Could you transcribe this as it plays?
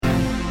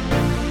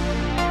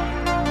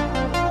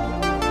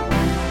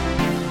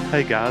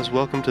Hey guys,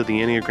 welcome to the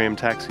Enneagram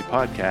Taxi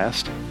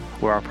Podcast,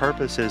 where our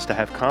purpose is to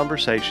have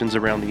conversations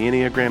around the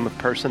Enneagram of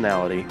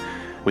personality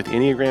with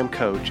Enneagram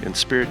coach and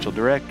spiritual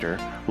director,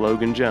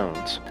 Logan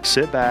Jones.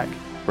 Sit back,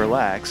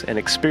 relax, and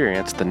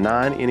experience the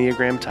 9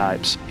 Enneagram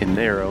types in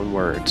their own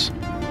words.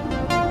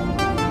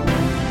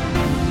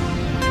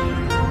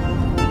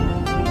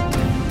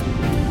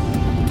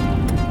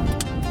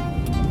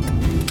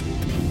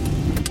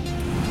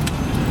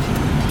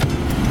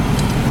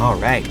 All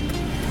right,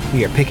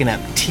 we are picking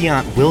up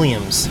Tiont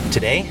Williams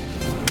today.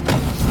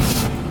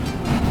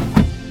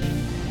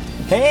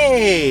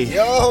 Hey!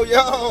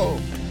 Yo!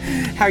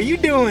 How are you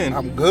doing?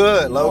 I'm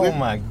good, Logan. Oh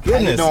my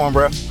goodness. How you doing,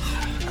 bro?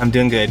 I'm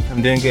doing good.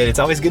 It's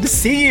always good to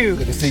see you.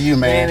 Good to see you,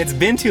 man. Man, it's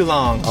been too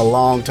long. A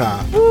long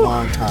time. Woo.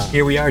 Long time.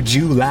 Here we are,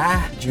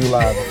 July.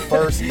 The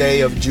first day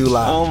of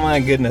July. Oh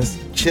my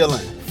goodness. Chilling.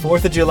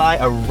 4th of July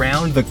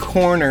around the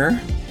corner.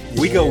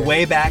 We go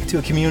way back to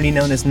a community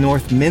known as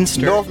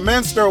Northminster.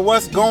 Northminster,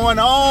 what's going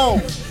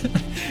on?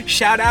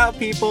 Shout out,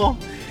 people.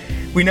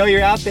 We know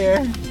you're out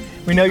there.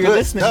 We know you're Good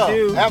listening stuff.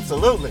 too.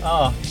 Absolutely.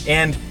 Oh,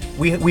 and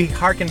we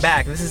harken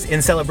back. This is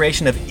in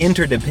celebration of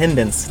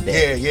Interdependence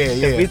Day.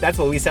 Yeah. That's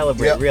what we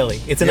celebrate,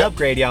 really. It's an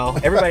upgrade, y'all.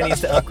 Everybody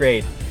needs to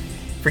upgrade.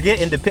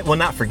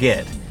 Not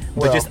forget.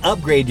 But just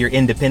upgrade your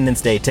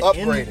Independence Day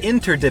to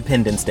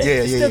Interdependence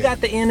Day. You still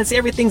got the N.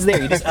 Everything's there.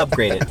 You just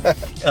upgrade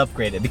it.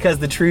 Upgrade it. Because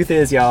the truth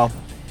is, y'all,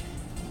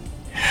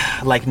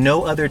 like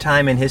no other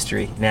time in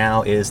history,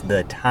 now is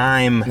the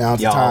time,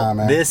 Now's y'all. the time,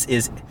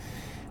 man.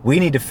 We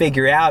need to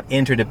figure out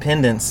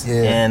interdependence,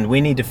 and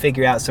we need to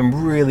figure out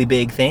some really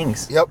big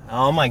things. Yep.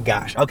 Oh my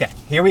gosh. Okay,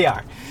 here we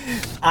are.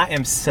 I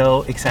am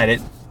so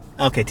excited.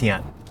 Okay,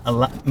 Tiont.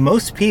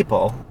 Most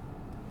people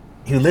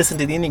who listen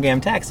to the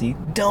Enneagram Taxi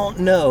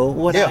don't know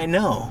what I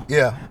know.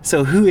 Yeah.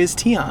 So who is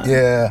Tiont?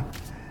 Yeah.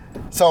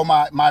 So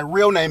my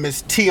real name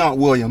is Tiont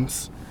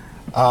Williams,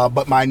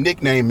 but my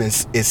nickname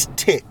is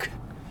Tick.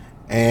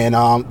 And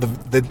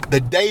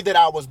the day that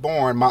I was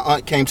born, my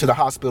aunt came to the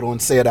hospital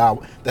and said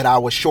that I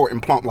was short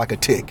and plump like a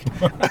tick.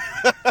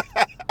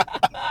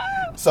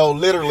 So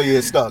literally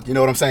it stuck, you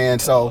know what I'm saying?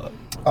 So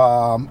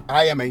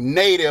I am a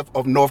native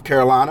of North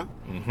Carolina,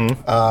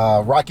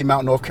 Rocky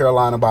Mount, North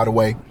Carolina, by the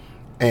way.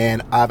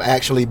 And I've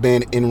actually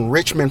been in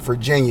Richmond,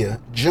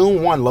 Virginia.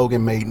 June 1,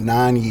 Logan, made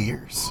 9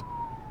 years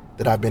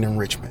that I've been in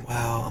Richmond.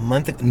 Wow, a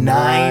month ago.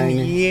 9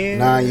 years?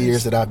 9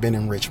 years that I've been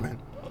in Richmond.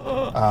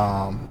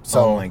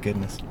 Oh my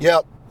goodness.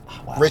 Yep.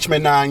 Wow.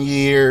 Richmond 9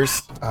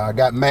 years.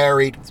 Got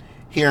married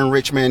here in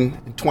Richmond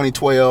in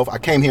 2012. I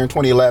came here in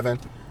 2011.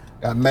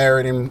 Got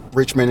married in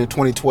Richmond in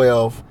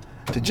 2012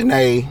 to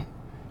Janae.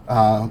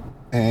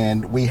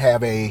 And we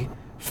have a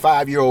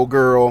 5-year-old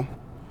girl,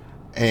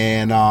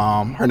 and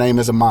her name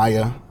is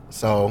Amaya.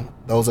 So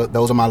those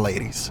are my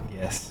ladies.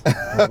 Yes.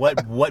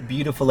 What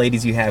beautiful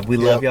ladies you have. We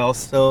love y'all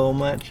so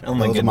much. Oh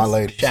my goodness. Those are my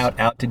ladies. Shout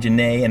out to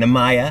Janae and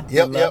Amaya.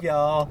 Yep. We love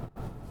y'all.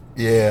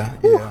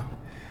 Yeah.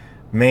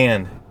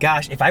 Man,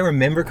 gosh, if I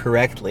remember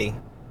correctly,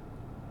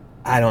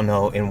 I don't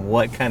know in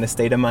what kind of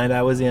state of mind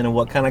I was in and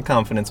what kind of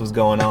confidence was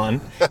going on,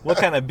 what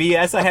kind of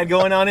BS I had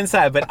going on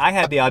inside, but I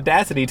had the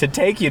audacity to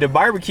take you to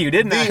barbecue,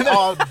 didn't I? The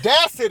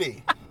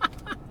audacity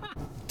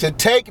to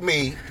take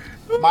me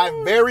my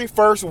very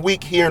first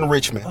week here in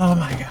Richmond. Oh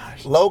my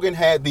gosh. Logan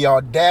had the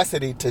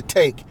audacity to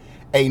take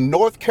a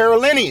North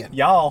Carolinian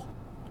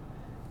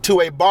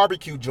to a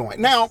barbecue joint.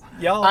 Now,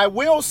 I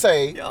will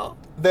say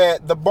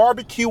that the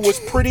barbecue was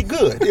pretty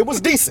good. It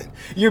was decent.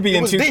 You're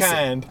being too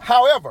kind.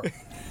 However,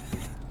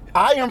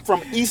 I am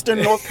from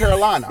Eastern North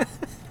Carolina.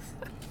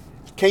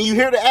 Can you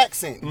hear the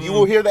accent? You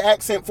will hear the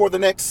accent for the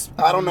next,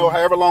 I don't know,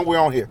 however long we're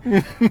on here.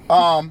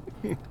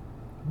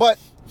 But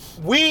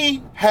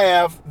we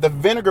have the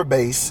vinegar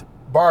base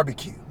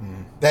barbecue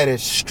that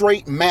is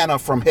straight manna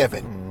from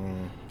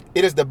heaven.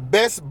 It is the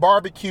best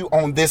barbecue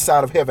on this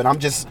side of heaven. I'm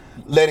just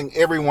letting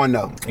everyone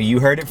know. You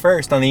heard it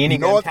first on the Enneagram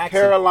North Taxi.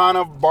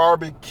 Carolina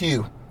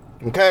barbecue.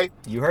 Okay?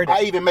 You heard it.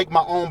 I even make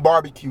my own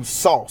barbecue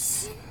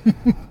sauce.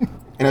 And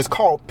it's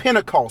called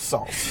Pentecost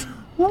sauce.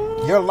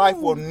 Your life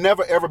will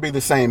never ever be the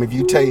same if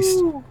you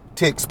taste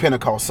Tick's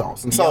Pentecost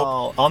sauce. And so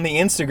y'all, on the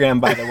Instagram,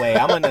 by the way,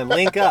 I'm going to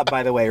link up,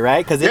 by the way,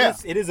 right? Because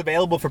it is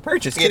available for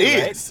purchase too, It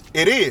is.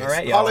 Right? It is. All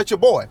right, y'all. I'll let your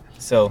boy.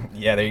 So,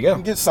 yeah, there you go.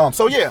 Get some.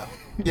 So, yeah,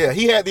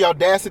 he had the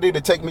audacity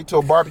to take me to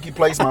a barbecue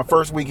place my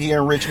first week here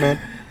in Richmond,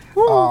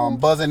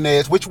 Buzzin'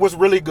 Ned's, which was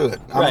really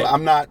good.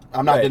 I'm not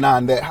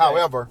denying that.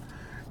 However,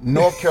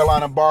 North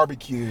Carolina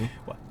barbecue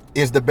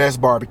is the best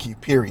barbecue,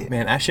 period.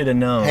 Man, I should have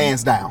known.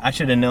 Hands down. I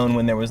should have known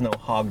when there was no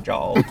hog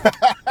jaw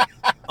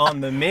on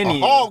the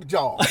menu. A hog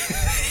jaw.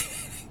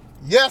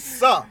 Yes,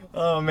 sir.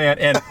 Oh, man.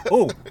 And,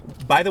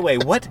 by the way,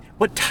 what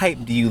type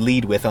do you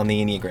lead with on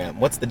the Enneagram?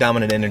 What's the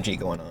dominant energy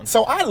going on?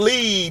 So I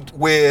lead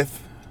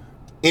with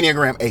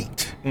Enneagram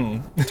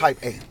 8, type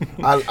 8.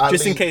 I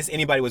just lead, in case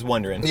anybody was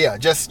wondering.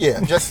 Just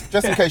in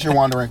case you're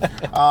wondering.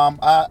 I'm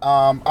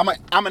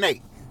an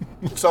 8.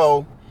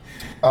 So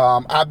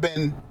I've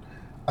been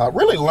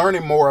really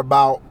learning more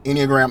about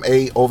Enneagram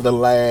 8 over the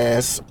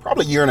last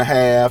probably year and a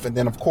half. And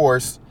then, of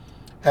course,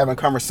 having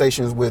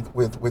conversations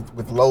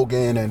with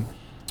Logan,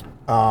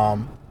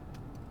 and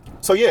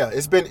so yeah,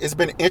 it's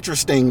been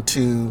interesting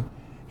to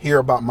hear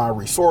about my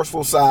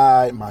resourceful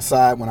side, my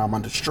side when I'm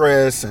under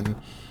stress, and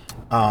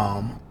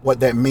what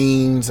that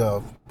means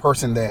of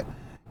person that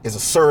is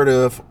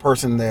assertive, a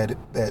person that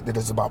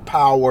is about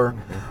power,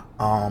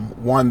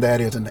 one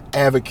that is an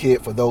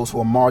advocate for those who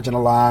are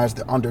marginalized,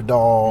 the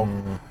underdog.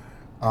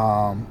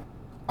 I'm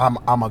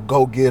a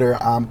go-getter.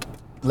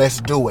 Let's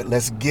do it.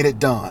 Let's get it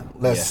done.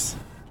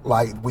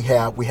 Like we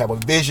have a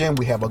vision,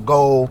 we have a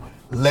goal.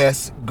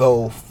 Let's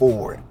go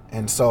for it.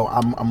 And so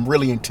I'm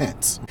really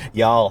intense.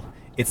 Y'all,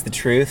 it's the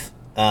truth.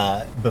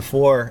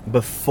 Before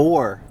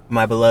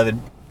my beloved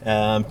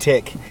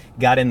Tick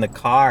got in the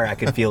car, I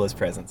could feel his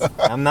presence.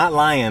 I'm not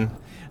lying.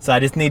 So I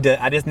just need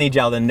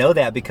y'all to know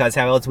that, because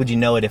how else would you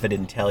know it if I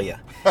didn't tell you?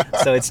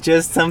 So it's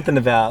just something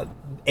about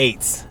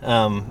eights,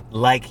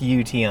 like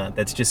you, Tiont,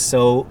 that's just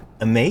so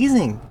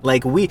amazing.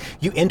 Like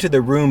you enter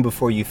the room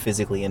before you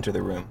physically enter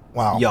the room.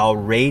 Wow. Y'all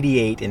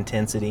radiate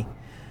intensity.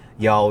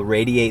 Y'all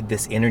radiate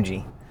this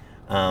energy.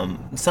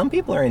 Some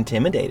people are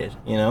intimidated,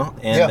 you know?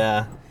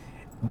 And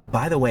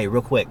by the way,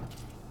 real quick,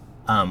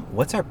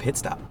 what's our pit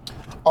stop?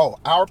 Oh,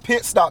 our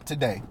pit stop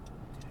today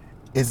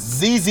is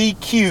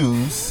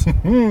ZZQ's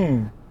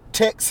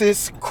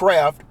Texas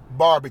Craft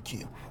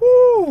Barbecue.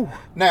 Woo.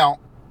 Now,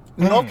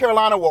 North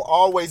Carolina will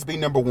always be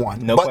number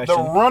one. No but question.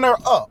 The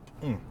runner-up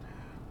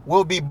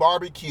will be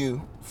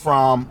barbecue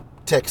from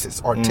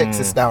Texas, or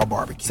Texas-style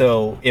barbecue.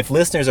 So if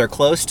listeners are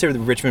close to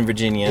Richmond,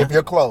 Virginia. If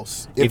you're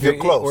close.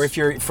 Or if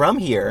you're from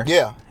here.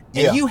 Yeah.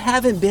 And you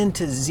haven't been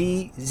to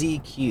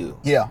ZZQ.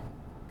 Yeah.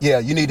 Yeah,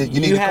 you need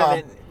to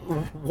come.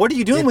 What are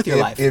you doing with your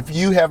life? If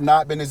you have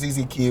not been to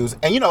ZZQ's,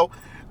 and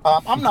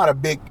I'm not a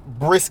big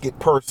brisket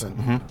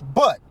person,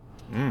 but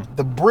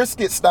the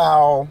brisket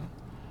style,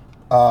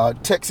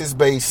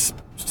 Texas-based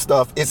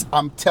stuff,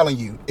 I'm telling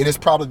you, it is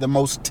probably the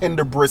most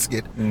tender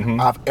brisket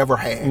I've ever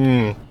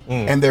had.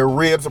 And their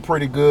ribs are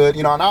pretty good,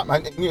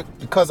 and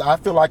because I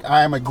feel like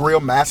I am a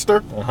grill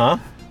master.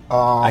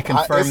 I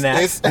confirm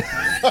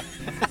that.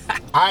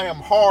 I am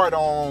hard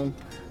on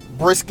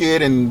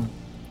brisket and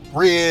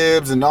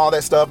ribs and all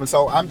that stuff, and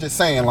so I'm just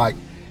saying, like,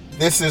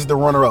 this is the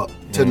runner-up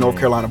to North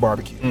Carolina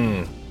barbecue.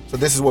 So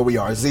this is where we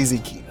are,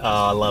 ZZQ. Oh,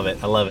 I love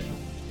it.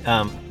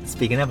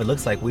 Speaking of, it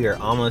looks like we are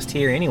almost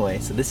here anyway,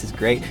 so this is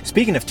great.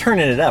 Speaking of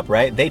turning it up,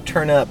 right? They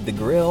turn up the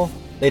grill,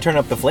 they turn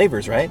up the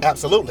flavors, right?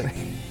 Absolutely.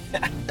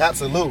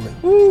 Absolutely.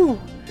 Woo!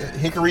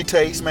 Hickory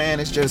taste, man,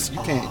 it's just, you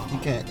can't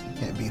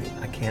beat it.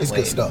 I can't wait. It's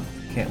good stuff.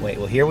 Can't wait.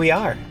 Well, here we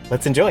are.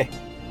 Let's enjoy.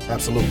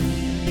 Absolutely.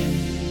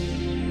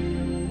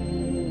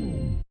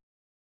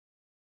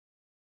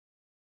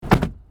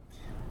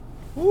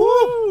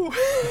 Woo!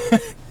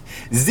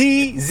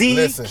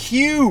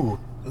 ZZQ.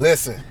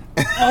 Listen.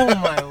 Oh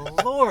my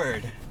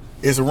Lord.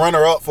 It's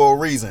runner-up for a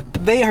reason.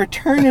 They are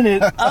turning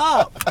it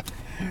up.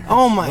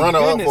 Oh my goodness.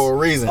 Runner-up for a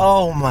reason.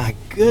 Oh my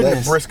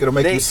goodness. That brisket will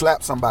make you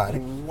slap somebody.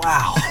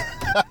 Wow.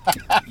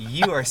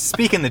 You are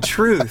speaking the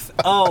truth.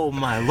 Oh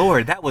my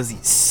Lord. That was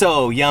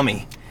so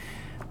yummy.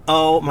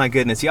 Oh my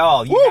goodness.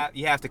 Y'all,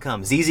 you have to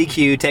come.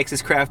 ZZQ,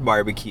 Texas Craft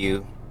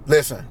Barbecue.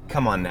 Listen.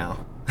 Come on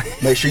now.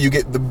 Make sure you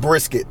get the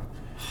brisket.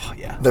 Oh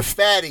yeah. The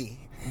fatty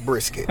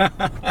brisket.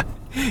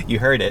 You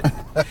heard it.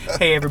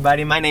 Hey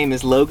everybody, my name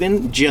is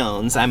Logan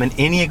Jones. I'm an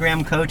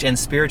Enneagram coach and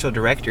spiritual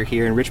director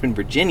here in Richmond,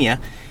 Virginia.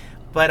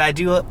 But I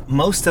do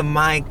most of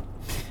my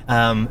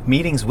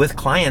meetings with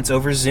clients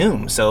over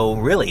Zoom. So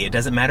really, it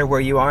doesn't matter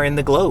where you are in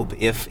the globe.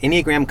 If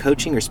Enneagram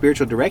coaching or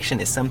spiritual direction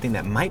is something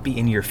that might be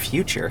in your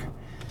future,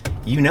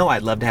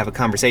 I'd love to have a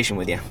conversation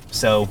with you.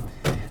 So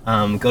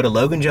go to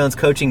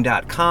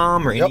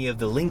loganjonescoaching.com or any of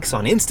the links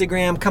on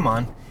Instagram. Come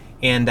on.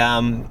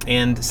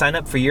 And sign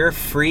up for your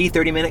free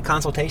 30-minute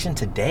consultation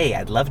today.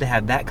 I'd love to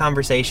have that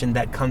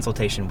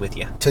consultation with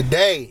you.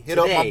 Today. Hit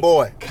up my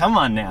boy. Come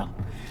on now.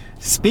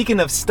 Speaking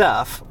of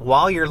stuff,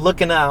 while you're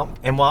looking up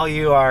and while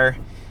you are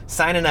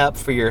signing up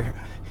for your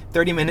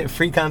 30-minute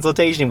free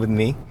consultation with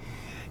me,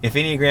 if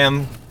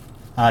Enneagram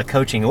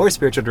coaching or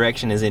spiritual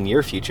direction is in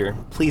your future,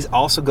 please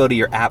also go to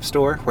your app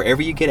store,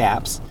 wherever you get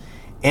apps,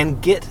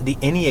 and get the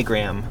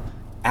Enneagram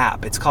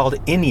app. It's called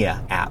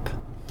Ennea app.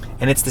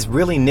 And it's this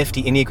really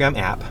nifty Enneagram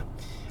app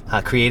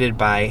created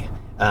by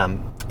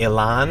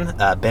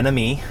Ilan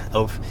Ben-Ami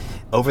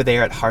over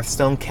there at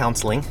Hearthstone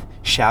Counseling.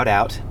 Shout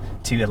out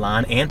to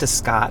Ilan and to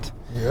Scott.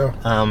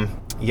 Yeah.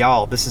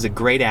 Y'all, this is a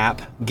great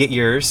app. Get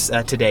yours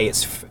today.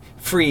 It's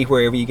free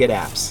wherever you get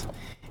apps.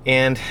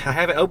 And I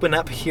have it open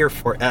up here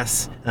for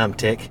us,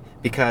 Tick,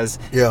 because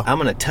I'm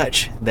going to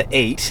touch the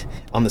 8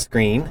 on the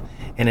screen,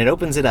 and it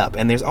opens it up.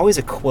 And there's always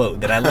a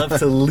quote that I love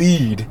to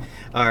lead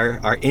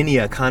our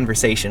Ennea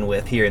conversation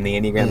with here in the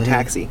Enneagram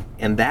Taxi.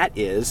 And that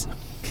is,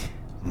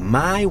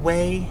 my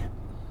way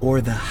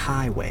or the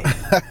highway.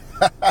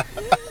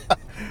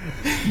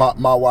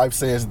 My wife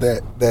says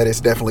that is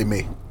definitely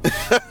me.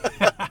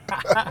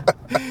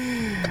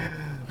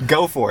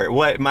 Go for it.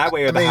 What, my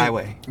way or the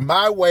highway?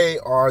 My way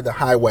or the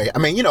highway. I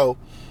mean,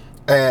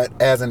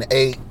 as an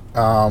 8,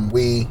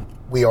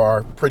 we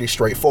are pretty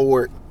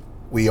straightforward.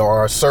 We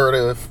are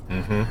assertive.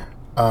 You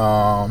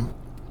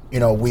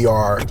know, we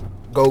are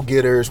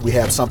go-getters. We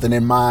have something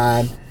in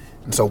mind.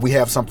 And so we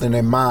have something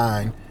in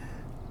mind.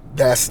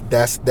 That's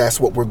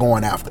what we're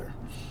going after.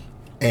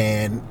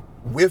 And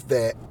with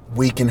that,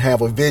 we can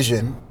have a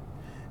vision,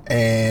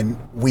 and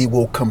we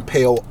will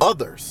compel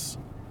others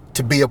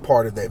to be a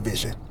part of that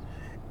vision.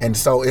 And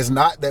so it's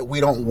not that we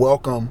don't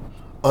welcome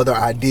other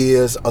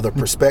ideas, other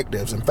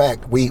perspectives. In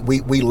fact, we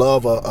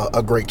love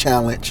a great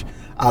challenge.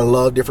 I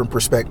love different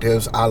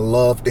perspectives. I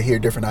love to hear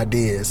different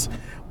ideas.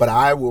 But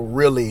I will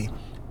really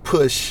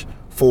push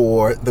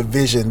for the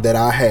vision that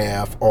I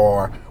have,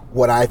 or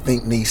what I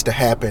think needs to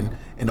happen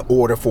in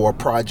order for a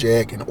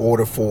project, in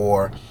order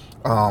for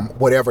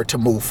whatever to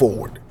move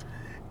forward.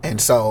 And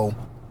so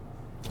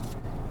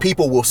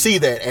people will see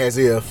that as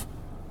if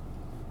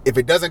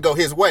it doesn't go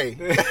his way,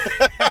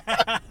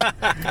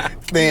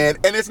 then,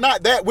 and it's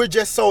not that, we're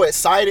just so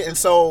excited and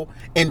so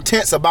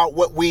intense about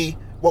what we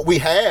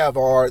have,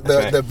 or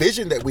the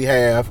vision that we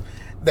have,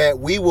 that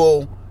we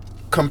will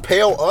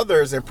compel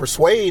others and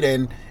persuade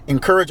and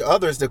encourage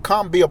others to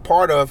come be a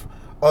part of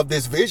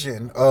this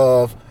vision,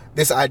 of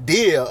this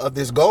idea, of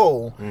this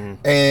goal.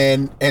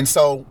 And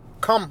so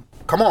come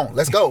on,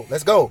 let's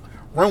go,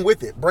 run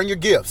with it, bring your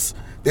gifts.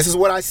 This is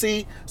what I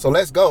see, so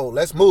let's go,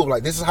 let's move.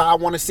 Like, this is how I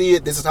want to see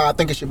it, this is how I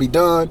think it should be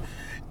done.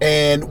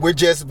 And we're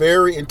just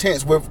very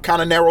intense. We're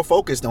kind of narrow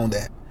focused on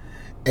that.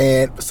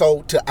 And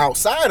so to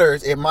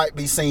outsiders, it might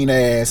be seen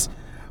as,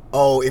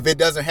 oh, if it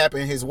doesn't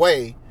happen his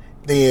way,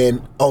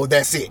 then, oh,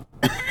 that's it.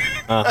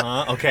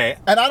 Okay.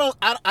 And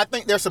I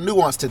think there's some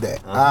nuance to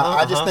that.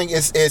 I just think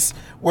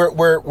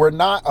we're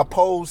not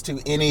opposed to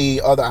any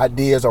other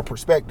ideas or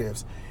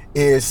perspectives.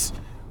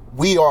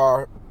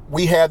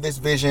 We have this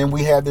vision,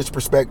 we have this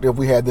perspective,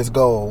 we have this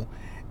goal,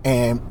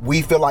 and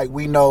we feel like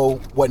we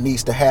know what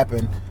needs to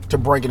happen to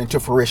bring it into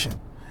fruition.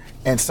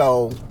 And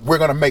so we're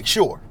going to make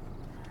sure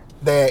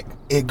that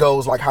it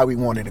goes like how we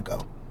want it to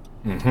go.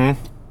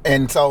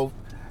 And so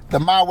the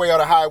my way or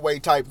the highway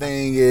type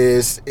thing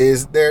is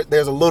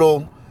there's a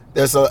little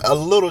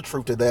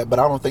truth to that, but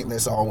I don't think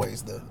that's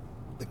always the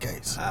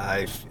case.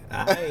 I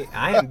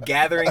am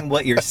gathering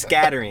what you're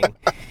scattering.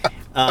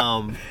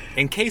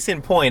 In case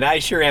in point, I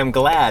sure am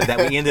glad that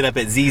we ended up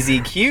at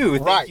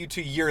ZZQ. Thank you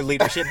to your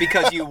leadership,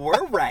 because you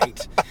were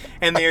right.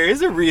 And there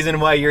is a reason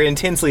why you're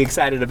intensely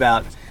excited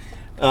about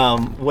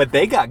what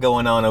they got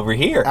going on over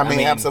here. I mean,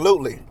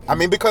 absolutely. I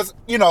mean, because,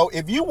 you know,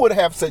 if you would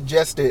have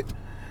suggested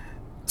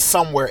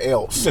somewhere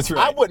else, that's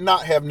right, I would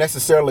not have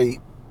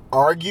necessarily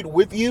argued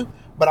with you,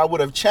 but I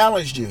would have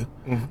challenged you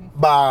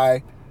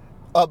by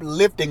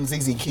uplifting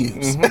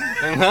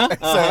ZZQs.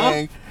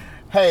 Saying,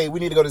 hey, we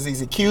need to go to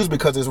ZZQs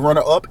because it's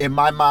runner-up in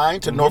my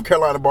mind to North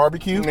Carolina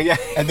barbecue.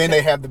 And then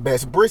they have the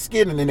best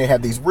brisket, and then they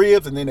have these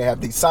ribs, and then they have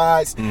these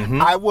sides.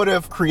 I would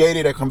have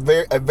created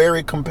a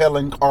very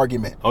compelling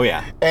argument. Oh,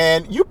 yeah.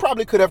 And you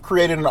probably could have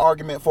created an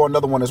argument for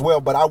another one as well,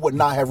 but I would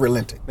not have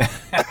relented.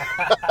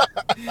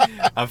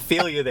 I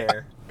feel you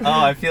there. Oh,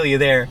 I feel you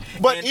there.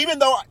 But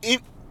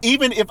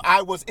even if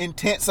I was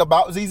intense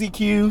about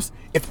ZZQs,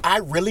 if I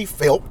really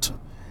felt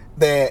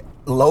that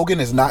Logan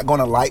is not going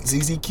to like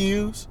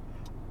ZZQs,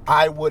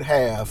 I would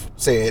have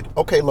said,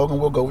 okay, Logan,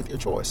 we'll go with your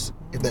choice,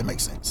 if that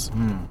makes sense.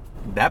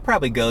 That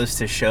probably goes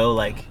to show,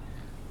 like,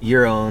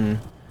 your own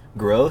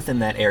growth in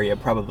that area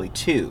probably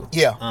too.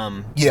 Yeah.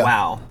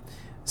 Wow.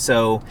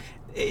 So,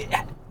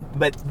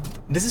 but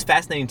this is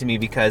fascinating to me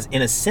because,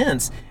 in a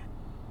sense,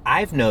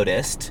 I've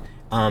noticed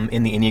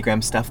in the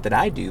Enneagram stuff that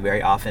I do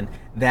very often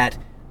that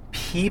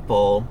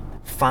people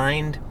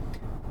find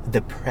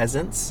the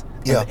presence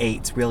of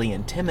 8s really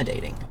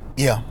intimidating.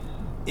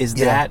 Is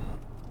that...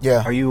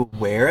 Yeah. Are you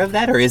aware of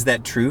that, or is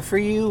that true for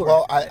you?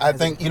 Well, I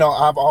think, you know,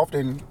 I've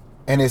often,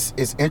 and it's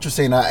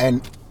interesting,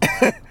 and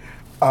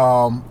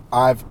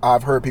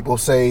I've heard people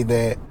say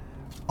that,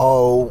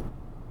 oh,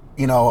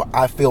 you know,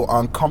 I feel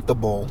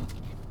uncomfortable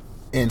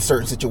in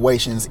certain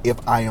situations if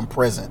I am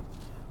present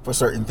for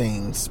certain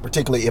things,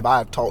 particularly if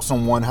I've taught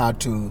someone how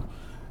to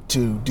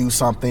do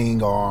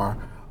something, or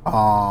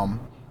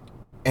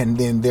and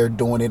then they're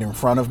doing it in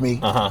front of me.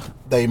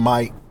 They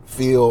might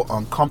feel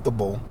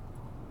uncomfortable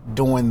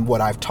doing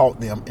what I've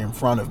taught them in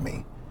front of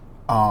me,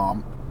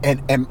 and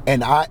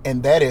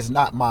that is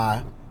not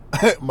my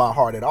my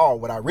heart at all.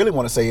 What I really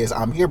want to say is,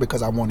 I'm here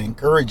because I want to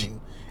encourage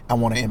you, I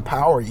want to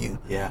empower you.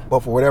 But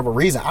for whatever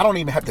reason, I don't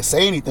even have to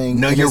say anything.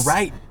 No, you're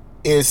right.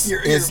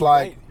 It's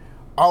like, right.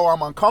 Oh,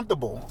 I'm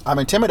uncomfortable, I'm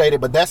intimidated,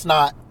 but that's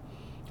not.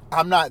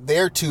 I'm not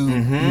there to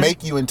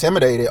make you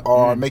intimidated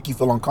or make you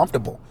feel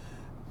uncomfortable.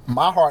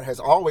 My heart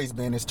has always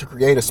been is to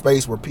create a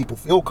space where people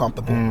feel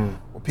comfortable,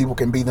 where people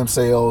can be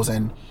themselves,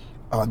 and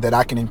that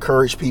I can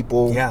encourage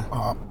people.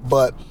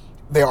 But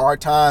there are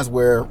times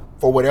where,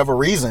 for whatever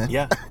reason,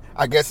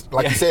 I guess,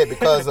 like you said,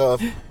 because of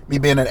me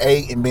being an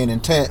 8 and being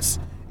intense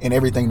in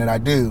everything that I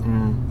do,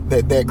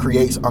 that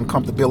creates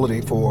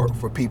uncomfortability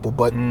for people.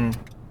 But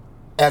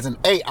as an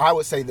 8, I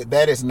would say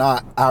that is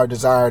not our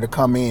desire, to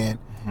come in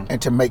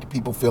and to make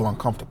people feel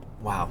uncomfortable.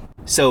 Wow.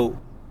 So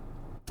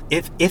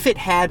if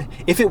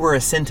it were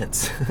a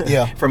sentence,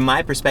 yeah. from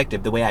my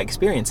perspective, the way I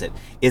experience it,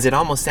 is it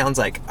almost sounds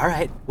like, all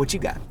right, what you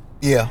got?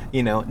 Yeah.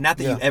 You know, not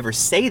that you ever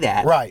say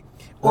that. Right.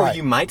 Or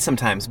you might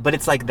sometimes, but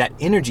it's like that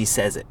energy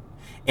says it.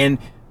 And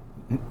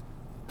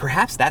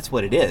perhaps that's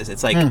what it is.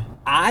 It's like,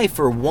 I,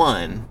 for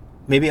one,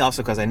 maybe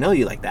also because I know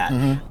you like that,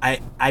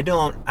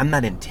 I'm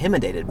not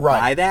intimidated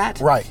by that.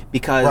 Right.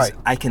 Because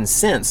I can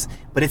sense,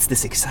 but it's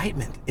this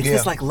excitement. It's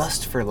this like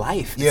lust for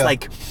life. It's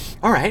like,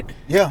 all right.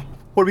 Yeah.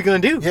 What are we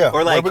going to do? Yeah.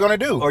 Or like, what are we going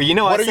to do? Or, you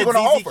know, what I are you said going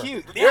to offer?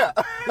 ZZQ. Yeah.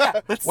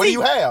 Let's what see. do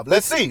you have?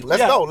 Let's see.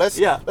 Let's go.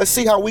 Let's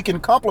see how we can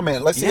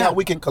complement. Let's see how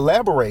we can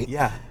collaborate.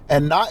 Yeah.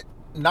 And not,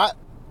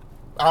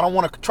 I don't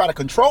want to try to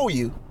control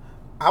you.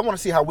 I want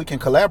to see how we can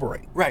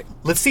collaborate. Right.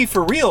 Let's see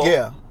for real.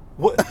 Yeah.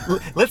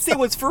 Let's see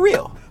what's for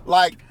real.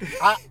 Like,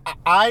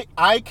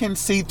 I can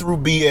see through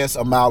BS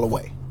a mile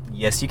away.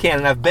 Yes, you can,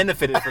 and I've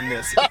benefited from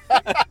this.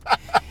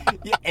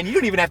 Yeah, and you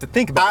don't even have to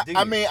think about it, do you?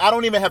 I mean, I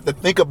don't even have to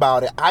think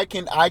about it. I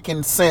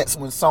can sense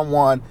when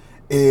someone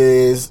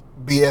is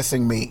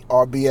BSing me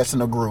or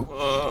BSing a group.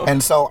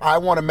 And so I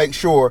want to make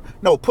sure,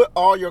 no, put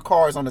all your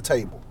cards on the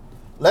table.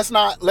 Let's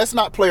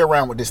not play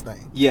around with this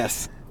thing.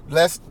 Yes.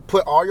 Let's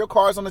put all your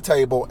cards on the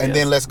table and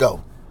then let's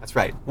go. That's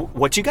right.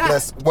 What you got?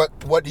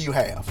 What do you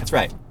have? That's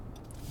right.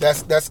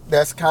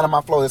 That's kind of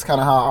my flow. That's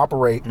kind of how I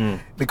operate,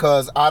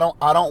 because I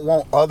don't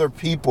want other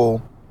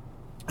people.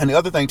 And the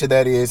other thing to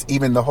that is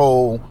even the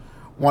whole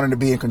wanting to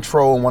be in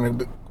control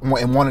and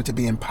wanting to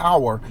be in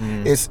power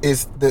is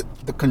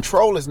the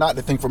control is not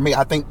the thing for me.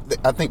 I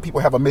think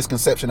people have a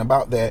misconception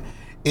about that.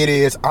 It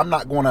is, I'm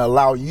not going to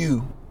allow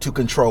you to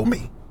control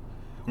me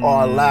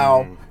or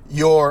allow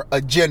your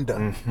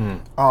agenda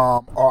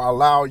or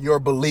allow your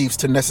beliefs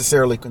to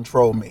necessarily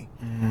control me.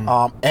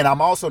 And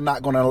I'm also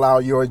not going to allow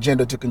your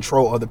agenda to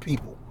control other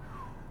people.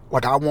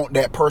 Like, I want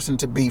that person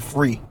to be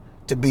free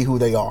to be who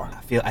they are.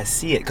 I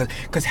see it.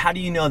 Because how do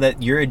you know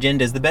that your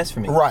agenda is the best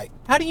for me? Right.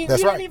 How do you?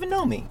 That's you right. don't even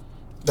know me.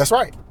 That's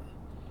right.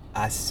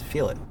 I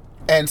feel it.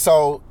 And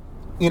so,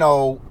 you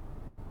know,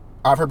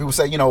 I've heard people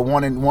say, you know,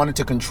 wanting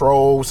to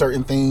control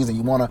certain things, and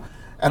you want to.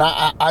 And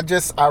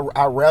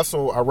I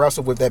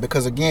wrestle with that,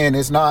 because again,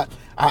 it's not.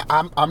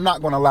 I'm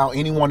not going to allow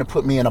anyone to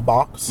put me in a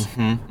box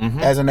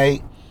as an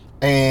 8.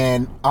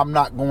 And I'm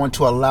not going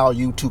to allow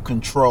you to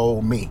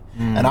control me.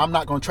 And I'm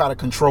not going to try to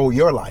control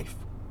your life.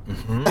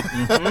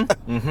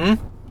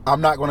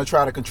 I'm not going to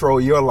try to control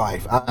your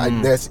life.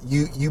 That's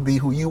you be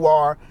who you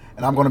are,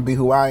 and I'm going to be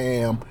who I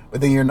am.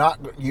 But then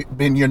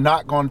you're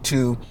not going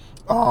to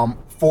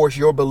force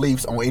your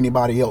beliefs on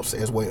anybody else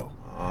as well.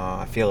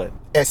 I feel it.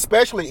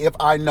 Especially if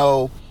I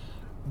know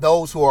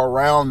those who are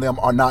around them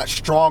are not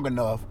strong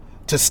enough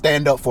to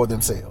stand up for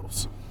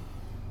themselves.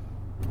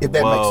 If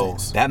that makes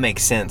sense. That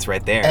makes sense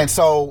right there. And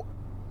so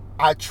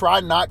I try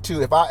not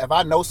to, if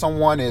I know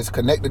someone is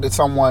connected to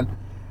someone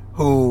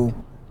who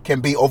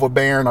can be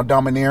overbearing or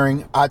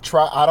domineering, I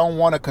don't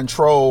want to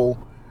control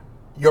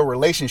your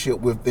relationship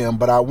with them,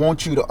 but I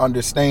want you to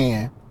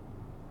understand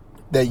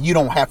that you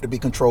don't have to be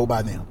controlled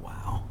by them.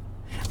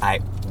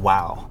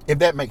 Wow. If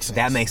that makes sense.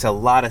 That makes a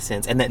lot of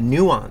sense. And that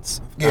nuance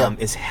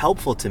is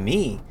helpful to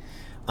me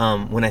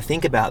when I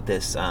think about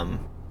this,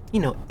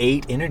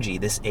 8 energy,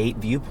 this 8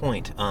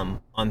 viewpoint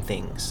on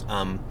things.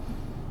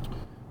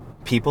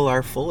 People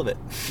are full of it.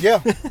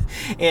 Yeah.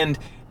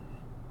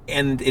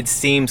 And it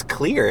seems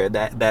clear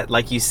that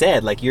like you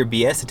said, like your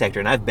BS detector,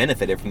 and I've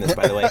benefited from this,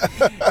 by the way,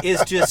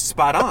 is just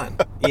spot on.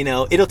 You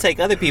know, it'll take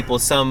other people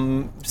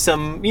some,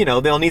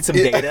 they'll need some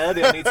data.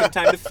 They'll need some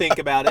time to think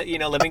about it.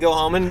 Let me go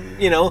home and,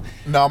 No,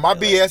 my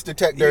BS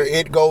detector,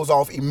 it goes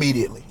off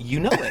immediately.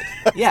 You know it.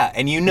 Yeah,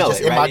 and you know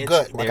just it, right? in my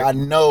gut. Like, I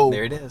know.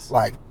 There it is.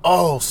 Like,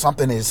 oh,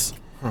 something is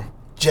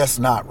just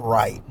not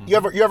right. You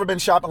ever been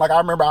shopping? Like, I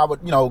remember I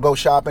would, go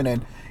shopping,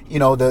 and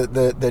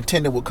the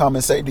attendant would come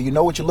and say, do you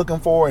know what you're looking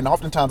for? And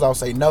oftentimes I'll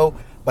say no,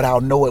 but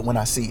I'll know it when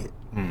I see it.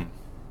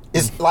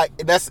 It's like,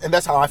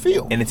 that's how I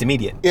feel. And it's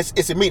immediate.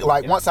 It's immediate.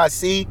 Like, once I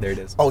see, there it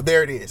is. Oh,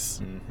 there it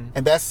is.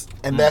 And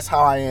that's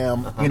how I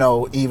am,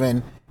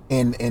 even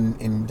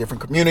in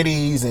different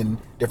communities and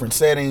different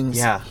settings.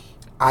 Yeah.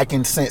 I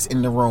can sense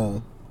in the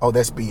room, oh,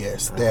 that's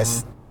BS.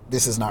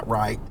 This is not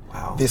right.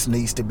 Wow. This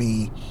needs to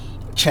be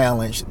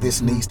challenged.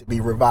 This needs to be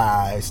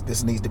revised.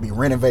 This needs to be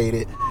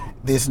renovated.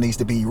 This needs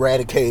to be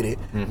eradicated.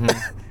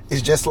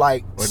 It's just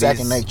like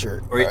second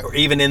nature. Or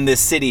even in this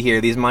city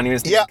here, these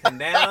monuments need to come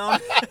down.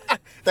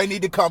 They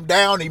need to come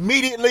down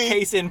immediately.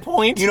 Case in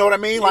point. You know what I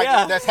mean?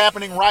 Like, that's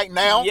happening right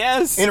now.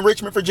 Yes. In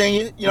Richmond,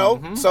 Virginia,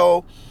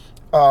 So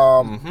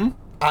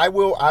I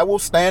will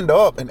stand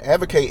up and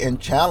advocate and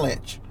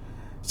challenge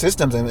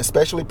systems, and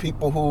especially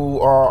people who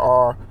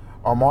are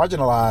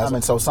marginalized.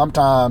 And so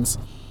sometimes,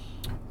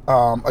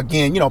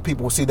 again,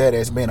 people will see that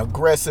as being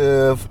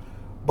aggressive,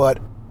 but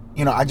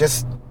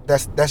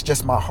that's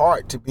just my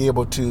heart, to be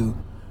able to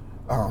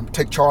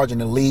take charge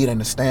and to lead and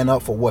to stand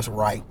up for what's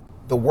right.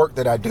 The work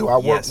that I do, I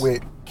work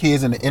with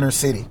kids in the inner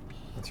city.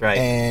 That's right.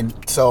 And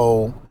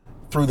so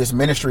through this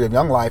ministry of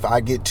Young Life,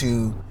 I get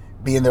to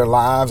be in their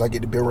lives. I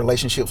get to build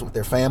relationships with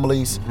their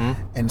families.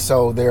 And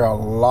so there are a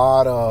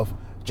lot of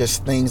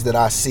just things that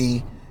I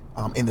see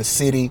in the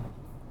city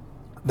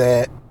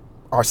that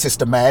are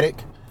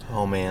systematic.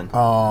 Oh man.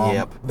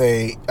 Yep.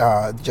 They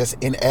just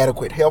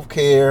inadequate health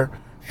care,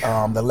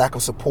 the lack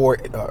of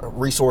support,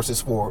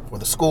 resources for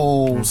the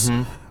schools.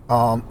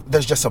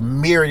 There's just a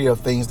myriad of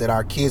things that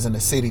our kids in the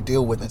city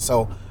deal with, and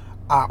so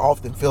I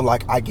often feel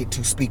like I get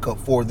to speak up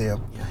for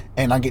them,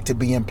 and I get to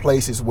be in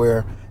places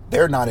where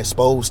they're not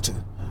exposed to,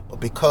 but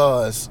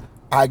because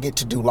I get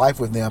to do life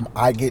with them,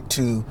 I get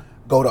to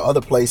go to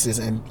other places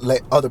and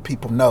let other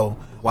people know,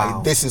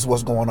 like, this is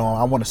what's going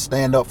on. I want to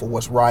stand up for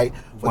what's right,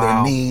 for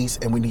their needs,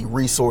 and we need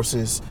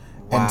resources.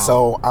 And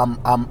so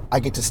I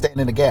get to stand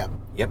in the gap.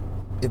 Yep.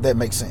 If that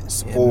makes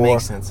sense. It for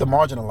makes sense. the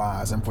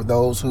marginalized and for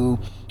those who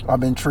are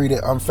being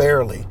treated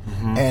unfairly,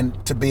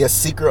 and to be a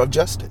seeker of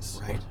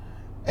justice. Right.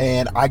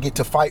 And I get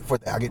to fight for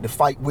that. I get to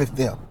fight with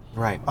them.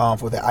 Right.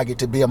 For that. I get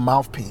to be a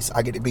mouthpiece.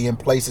 I get to be in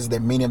places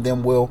that many of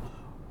them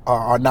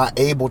are not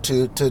able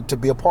to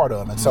be a part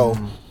of. And so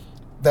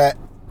that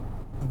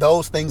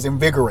those things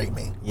invigorate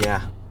me.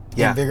 Yeah.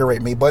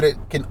 Invigorate me, but it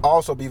can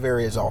also be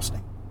very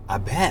exhausting. I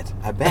bet.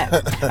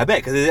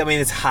 Because I mean,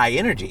 it's high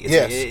energy.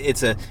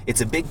 It's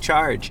a big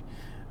charge.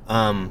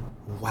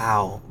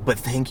 Wow. But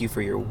thank you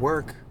for your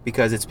work,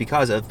 because it's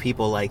because of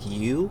people like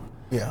you.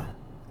 Yeah.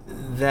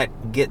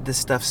 That get this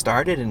stuff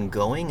started and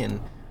going, and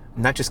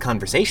not just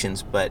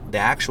conversations, but the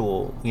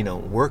actual,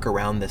 work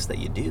around this that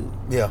you do.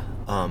 Yeah.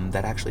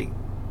 That actually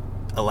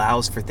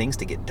allows for things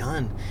to get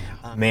done.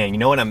 Man, you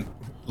know what? I'm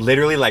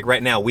literally, like,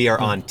 right now we are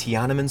on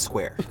Tiananmen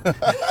Square.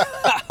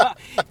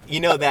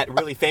 That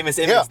really famous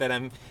image that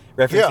I'm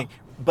referencing.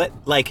 But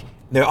like,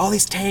 there are all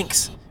these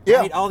tanks,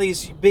 right? All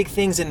these big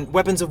things and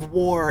weapons of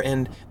war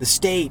and the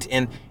state,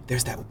 and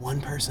there's that one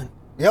person.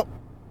 Yep.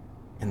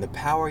 And the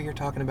power you're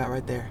talking about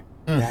right there.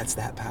 That's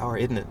that power,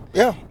 isn't it?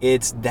 Yeah.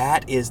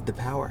 That is the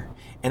power.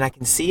 And I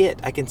can see it.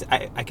 I can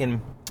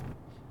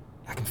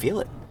feel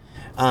it.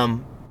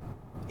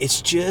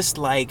 It's just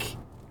like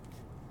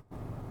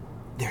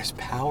there's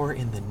power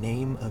in the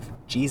name of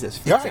Jesus,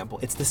 for example.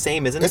 It's the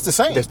same, isn't it? It's the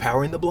same. There's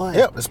power in the blood.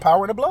 Yeah, there's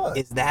power in the blood.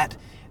 Is that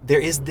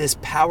there is this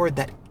power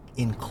that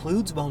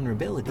includes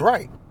vulnerability.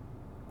 Right.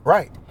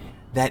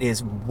 That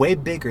is way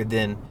bigger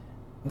than,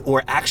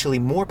 or actually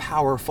more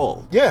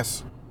powerful.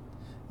 Yes.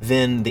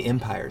 Than the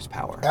empire's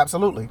power.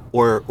 Absolutely.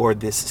 Or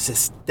this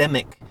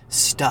systemic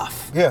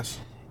stuff. Yes.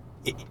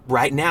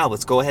 Right now,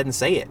 let's go ahead and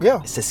say it.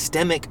 Yeah.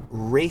 Systemic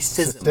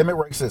racism. Systemic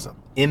racism.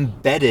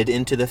 Embedded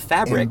into the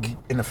fabric.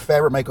 In the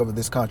fabric makeup of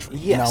this country.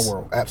 Yes. In our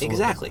world. Absolutely.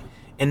 Exactly.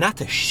 And not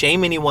to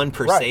shame anyone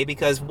per se,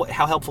 because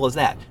how helpful is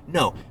that?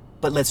 No.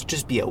 But let's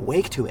just be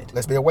awake to it.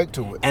 Let's be awake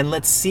to it. And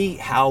let's see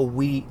how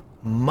we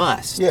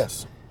must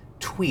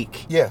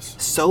tweak. Yes.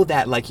 So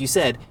that, like you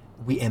said,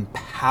 we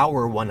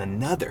empower one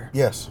another.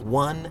 Yes.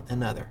 One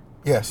another.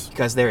 Yes.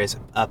 Because there is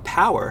a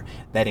power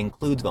that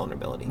includes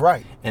vulnerability.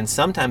 Right. And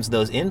sometimes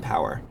those in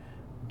power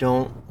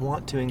don't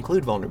want to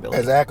include vulnerability.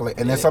 Exactly.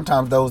 And then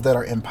sometimes those that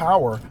are in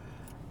power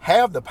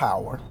have the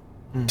power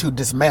to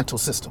dismantle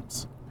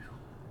systems.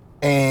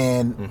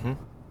 And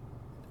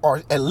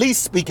or at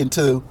least speaking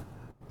to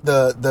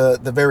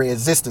the very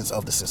existence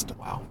of the system.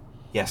 Wow.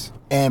 Yes.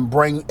 And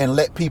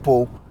let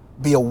people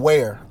be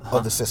aware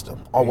of the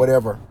system or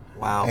whatever.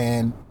 Wow.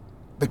 And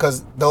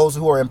because those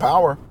who are in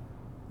power,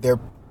 they're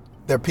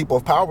people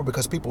of power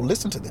because people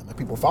listen to them and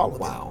people follow them.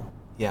 Wow.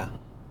 Yeah.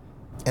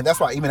 And that's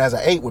why even as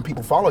an 8, when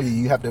people follow you,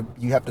 you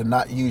have to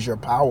not use your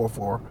power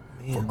for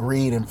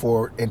greed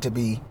and to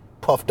be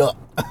puffed up.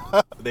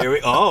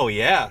 Oh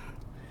yeah.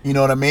 You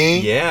know what I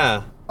mean?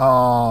 Yeah.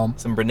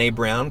 Some Brene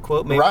Brown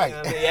quote maybe. Right.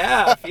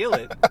 Yeah, I feel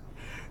it.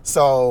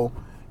 So,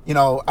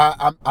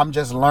 I'm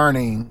just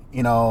learning,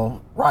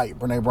 right,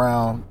 Brene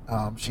Brown,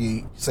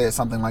 she said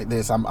something like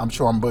this. I'm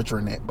sure I'm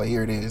butchering it, but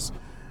here it is.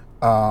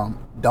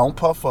 Don't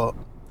puff up,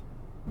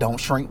 don't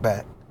shrink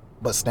back,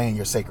 but stay in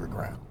your sacred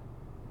ground.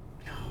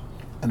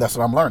 And that's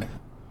what I'm learning.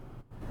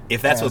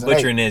 If that's what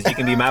butchering is, you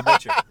can be my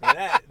butcher.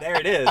 There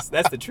it is.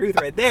 That's the truth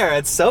right there.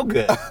 It's so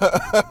good.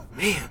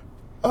 Man.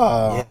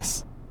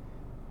 Yes.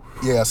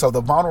 Yeah, so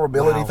the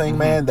vulnerability thing,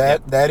 man,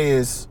 that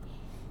is,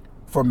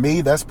 for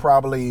me, that's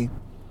probably,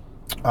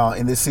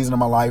 in this season of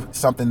my life,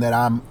 something that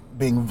I'm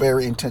being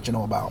very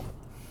intentional about.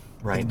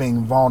 Right.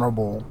 Being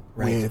vulnerable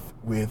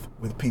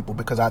with people,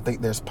 because I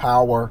think there's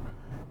power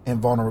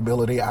in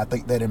vulnerability. I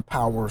think that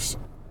empowers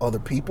other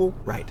people.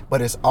 Right.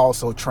 But it's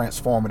also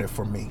transformative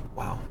for me.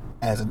 Wow.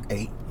 As an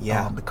 8.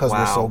 Yeah. Because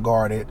we're so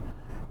guarded,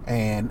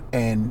 and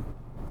I'm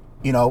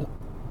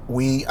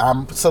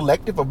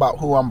selective about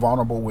who I'm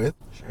vulnerable with.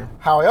 Sure.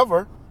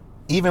 However,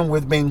 even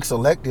with being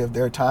selective,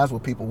 there are times where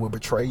people will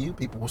betray you.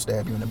 People will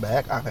stab you in the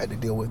back. I've had to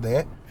deal with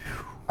that.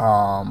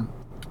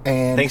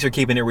 And thanks for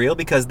keeping it real,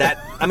 because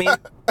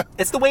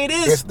it's the way it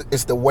is.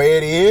 It's the way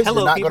it is. Hello,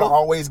 you're not going to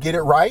always get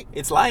it right.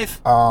 It's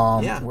life.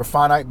 We're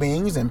finite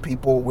beings, and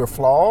we're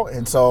flawed,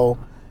 and so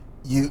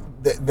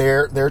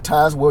there are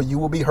times where you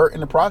will be hurt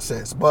in the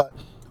process. But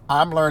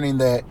I'm learning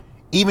that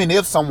even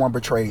if someone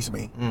betrays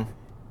me,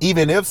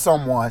 even if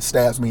someone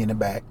stabs me in the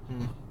back,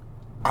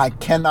 I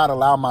cannot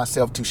allow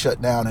myself to shut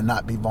down and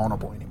not be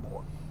vulnerable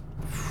anymore.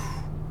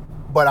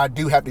 but I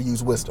do have to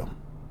use wisdom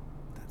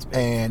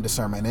and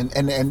discernment,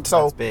 and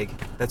so that's big.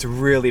 That's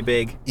really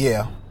big.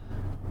 Yeah.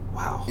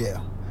 Wow.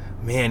 Yeah.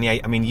 Man, yeah.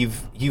 I mean,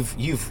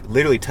 you've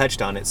literally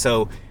touched on it.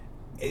 So,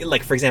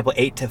 like for example,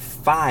 8 to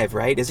 5,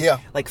 right?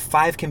 Like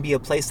 5 can be a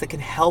place that can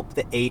help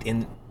the 8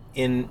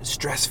 in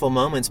stressful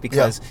moments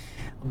because,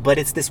 but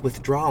it's this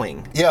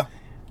withdrawing. Yeah,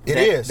 it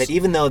is. That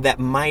even though that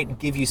might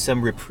give you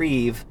some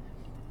reprieve,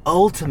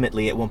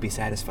 ultimately it won't be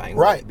satisfying,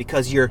 right?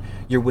 Because you're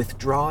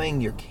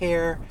withdrawing your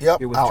care.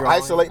 Yep. I'll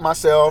isolate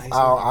myself.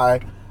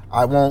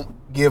 I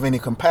won't give any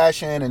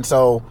compassion, and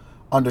so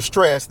under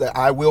stress, that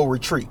I will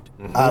retreat.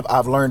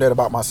 I've learned that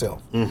about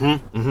myself,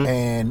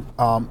 and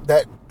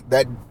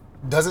that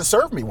doesn't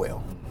serve me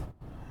well,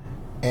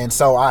 and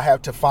so I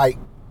have to fight.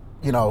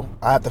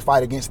 I have to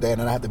fight against that,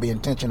 and I have to be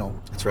intentional.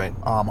 That's right.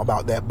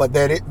 About that, but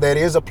that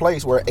is a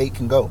place where 8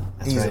 can go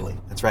easily.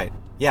 Right. That's right.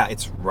 Yeah,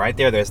 it's right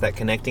there. There's that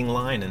connecting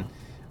line,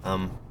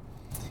 and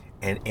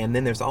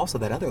then there's also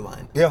that other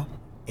line. Yeah.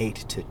 8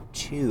 to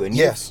 2, and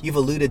you've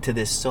alluded to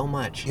this so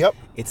much. Yep.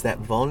 It's that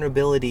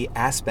vulnerability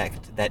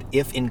aspect that,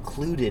 if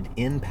included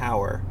in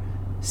power,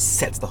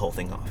 sets the whole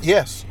thing off.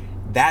 Yes.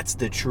 That's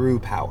the true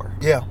power.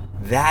 Yeah.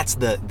 That's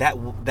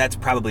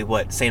probably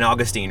what St.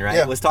 Augustine,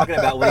 right, was talking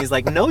about when he's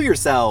like, know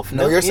yourself.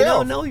 Know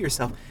yourself. Know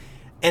yourself.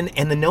 And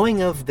the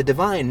knowing of the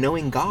divine,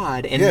 knowing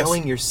God, and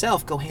knowing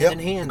yourself go hand in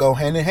hand. Go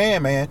hand in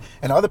hand, man.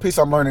 And the other piece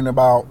I'm learning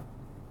about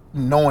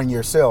knowing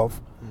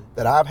yourself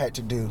that I've had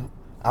to do,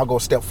 I'll go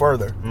a step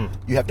further.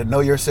 You have to know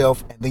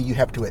yourself, and then you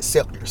have to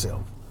accept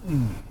yourself.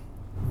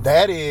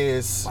 That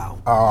is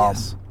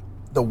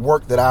the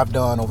work that I've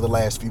done over the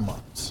last few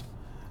months.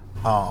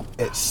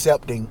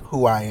 Accepting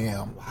who I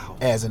am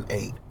as an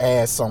 8,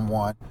 as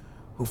someone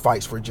who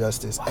fights for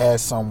justice,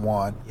 as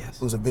someone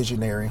who's a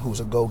visionary,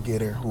 who's a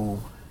go-getter, who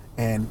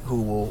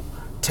will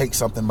take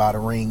something by the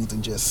reins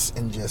and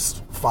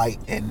just fight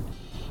and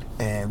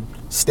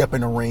step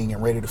in the ring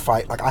and ready to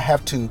fight. Like I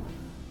had to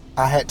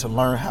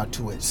learn how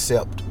to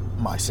accept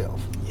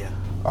myself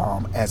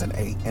as an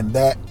 8, and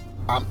that,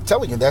 I'm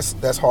telling you,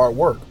 that's hard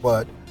work,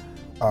 but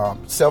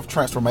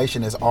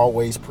self-transformation is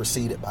always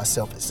preceded by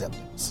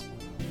self-acceptance.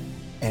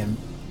 And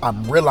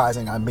I'm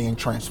realizing I'm being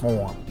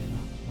transformed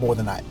more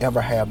than I ever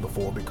have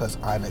before because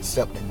I'm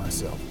accepting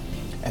myself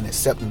and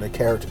accepting the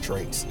character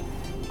traits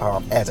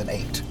as an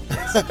 8.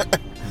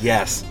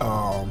 Yes.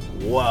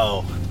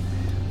 Whoa.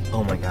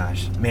 Oh my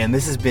gosh. Man,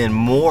 this has been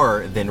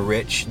more than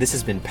rich. This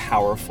has been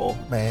powerful.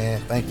 Man,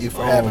 thank you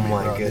for having me, bro.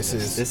 Oh my goodness.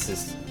 This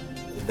is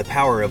the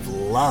power of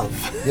love.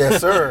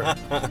 Yes, sir.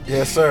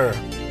 Yes, sir.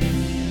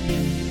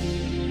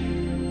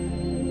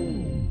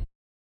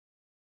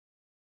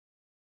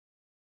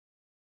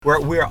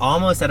 We're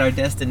almost at our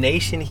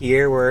destination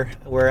here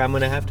where I'm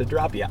going to have to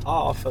drop you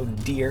off. Oh,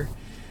 dear.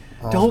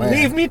 Don't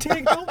leave me,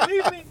 Tig. Don't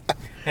leave me.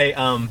 Hey,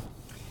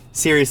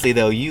 seriously,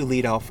 though, you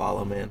lead, I'll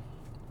follow, man.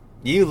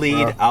 You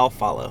lead, I'll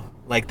follow.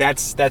 Like,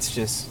 that's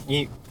just,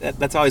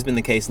 that's always been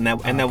the case, and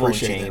that won't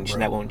change.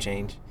 That won't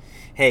change.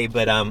 Hey,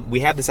 but we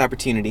have this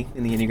opportunity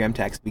in the Enneagram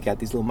Taxi. We got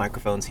these little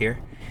microphones here.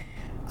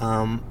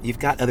 You've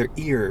got other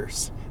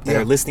ears that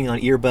are listening on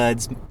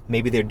earbuds.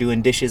 Maybe they're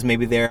doing dishes.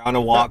 Maybe they're on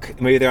a walk.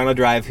 Maybe they're on a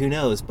drive. Who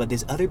knows? But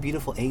there's other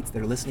beautiful 8s that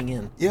are listening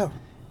in. Yeah.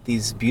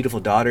 These beautiful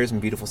daughters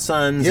and beautiful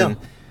sons and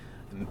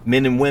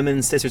men and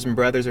women, sisters and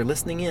brothers are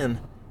listening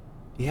in.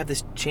 You have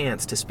this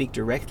chance to speak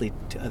directly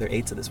to other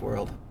 8s of this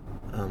world.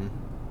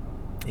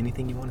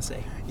 Anything you want to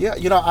say? Yeah,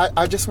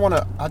 I just want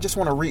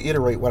to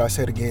reiterate what I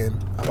said again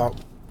about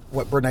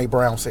what Brene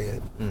Brown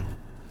said.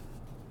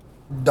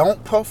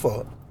 Don't puff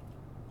up.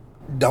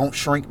 Don't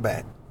shrink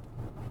back,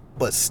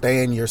 but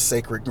stand your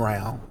sacred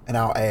ground. And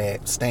I'll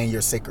add, stand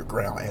your sacred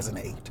ground as an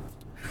 8.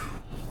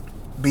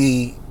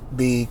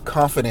 Be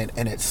confident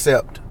and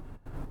accept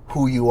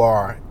who you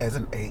are as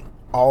an 8.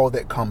 All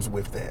that comes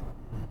with that.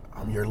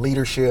 Your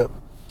leadership,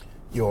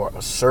 your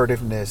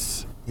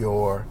assertiveness,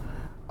 your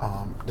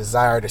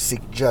desire to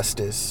seek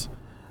justice.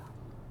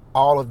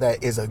 All of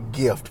that is a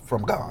gift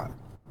from God.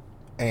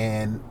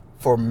 And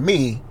for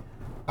me,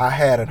 I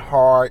had a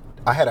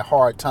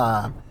hard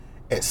time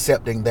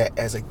accepting that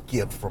as a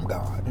gift from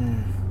God,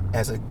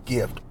 as a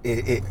gift.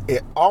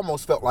 It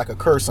almost felt like a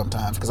curse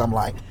sometimes because I'm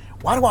like,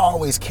 why do I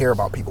always care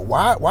about people?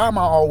 Why am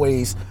I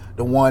always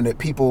the one that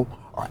people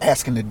are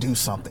asking to do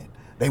something?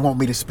 They want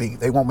me to speak.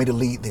 They want me to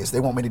lead this. They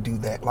want me to do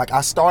that. Like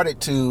I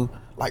started to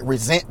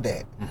resent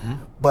that,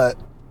 but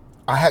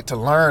I had to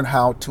learn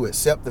how to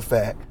accept the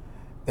fact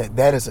that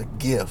that is a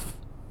gift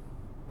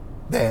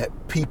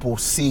that people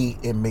see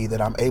in me,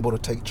 that I'm able to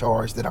take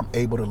charge, that I'm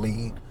able to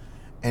lead.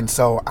 And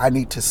so I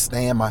need to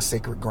stand my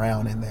sacred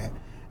ground in that.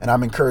 And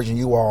I'm encouraging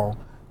you all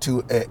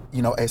to,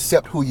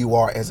 accept who you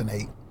are as an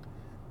 8,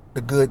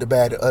 the good, the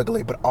bad, the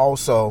ugly, but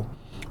also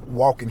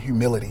walk in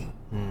humility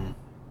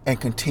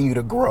and continue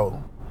to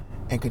grow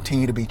and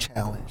continue to be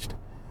challenged.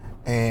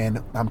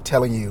 And I'm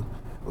telling you,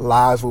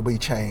 lives will be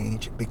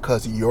changed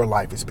because your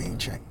life is being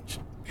changed.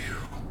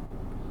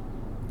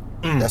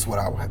 That's what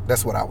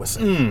I would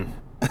say.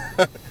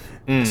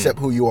 Accept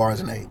who you are as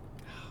an 8.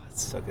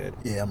 That's so good.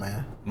 Yeah,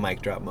 man.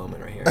 Mic drop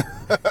moment right here.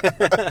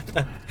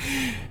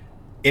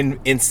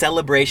 In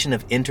celebration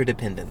of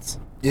interdependence.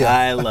 Yeah.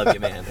 I love you,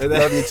 man.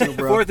 Love you too,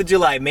 bro. 4th of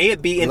July, may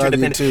it be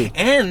interdependent. Love you too.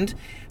 And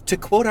to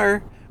quote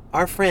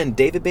our friend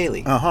David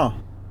Bailey,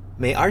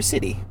 may our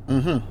city,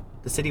 the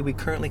city we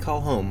currently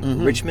call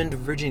home, Richmond,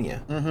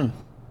 Virginia,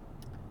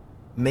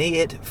 may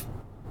it,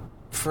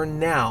 for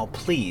now,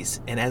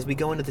 please, and as we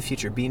go into the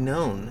future, be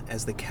known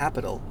as the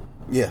capital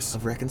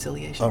of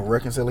reconciliation. Of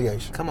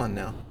reconciliation. Come on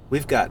now.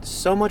 We've got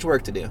so much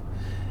work to do.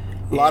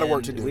 A lot of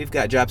work to do. We've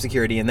got job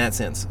security in that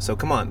sense. So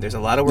come on, there's a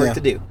lot of work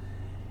to do.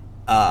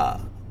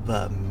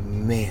 But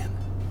man,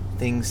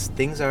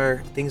 things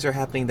are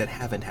happening that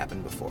haven't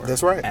happened before.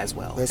 That's right. As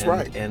well. That's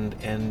right. And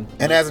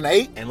as an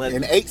 8, and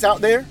 8s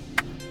out there,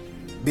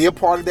 be a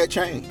part of that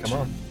change. Come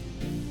on.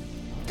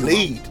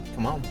 Lead.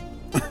 Come on.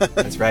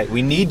 That's right.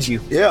 We need you.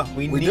 Yeah,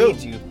 we need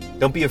you.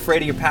 Don't be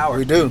afraid of your power.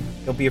 We do.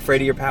 Don't be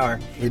afraid of your power.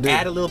 We do.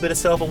 Add a little bit of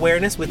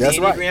self-awareness with That's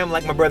the Enneagram,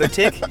 like my brother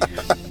Tick,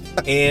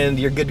 and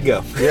you're good to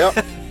go.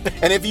 Yep.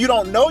 And if you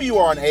don't know you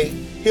are an 8,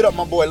 hit up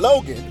my boy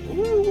Logan.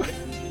 Ooh.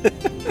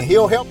 And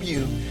he'll help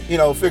you,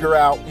 figure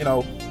out,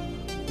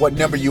 what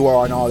number you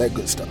are and all that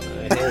good stuff.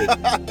 Hey,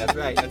 that's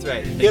right. That's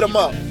right. Hit him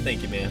up.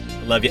 Thank you, man.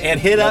 I love you. And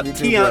hit up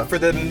Tiont for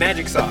the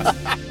magic sauce.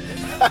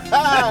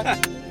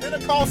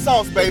 Pentecost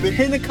sauce, baby.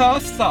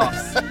 Pentecost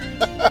sauce.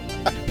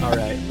 All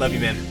right. Love you,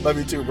 man. Love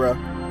you too, bro.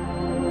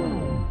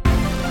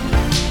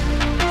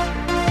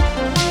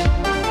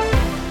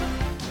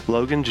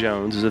 Logan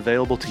Jones is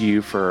available to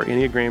you for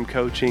Enneagram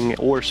coaching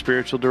or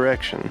spiritual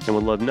direction and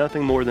would love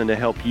nothing more than to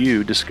help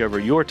you discover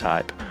your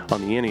type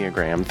on the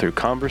Enneagram through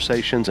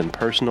conversations and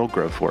personal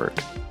growth work.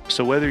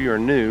 So whether you're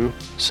new,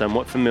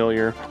 somewhat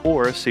familiar,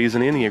 or a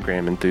seasoned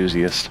Enneagram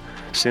enthusiast,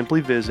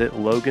 simply visit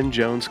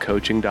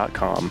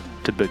loganjonescoaching.com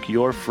to book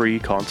your free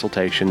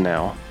consultation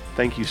now.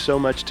 Thank you so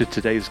much to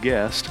today's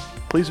guest.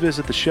 Please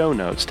visit the show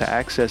notes to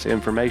access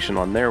information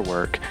on their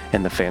work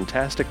and the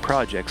fantastic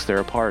projects they're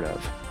a part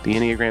of. The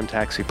Enneagram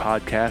Taxi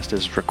podcast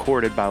is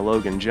recorded by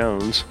Logan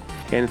Jones,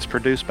 and it's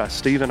produced by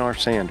Stephen R.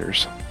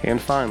 Sanders. And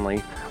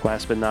finally,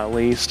 last but not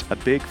least, a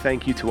big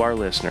thank you to our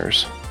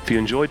listeners. If you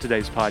enjoyed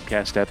today's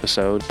podcast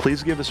episode,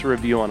 please give us a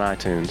review on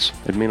iTunes.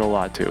 It'd mean a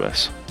lot to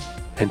us.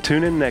 And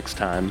tune in next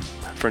time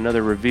for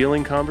another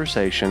revealing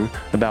conversation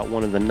about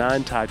one of the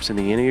 9 types in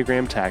the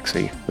Enneagram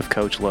Taxi with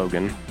Coach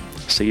Logan.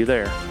 See you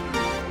there.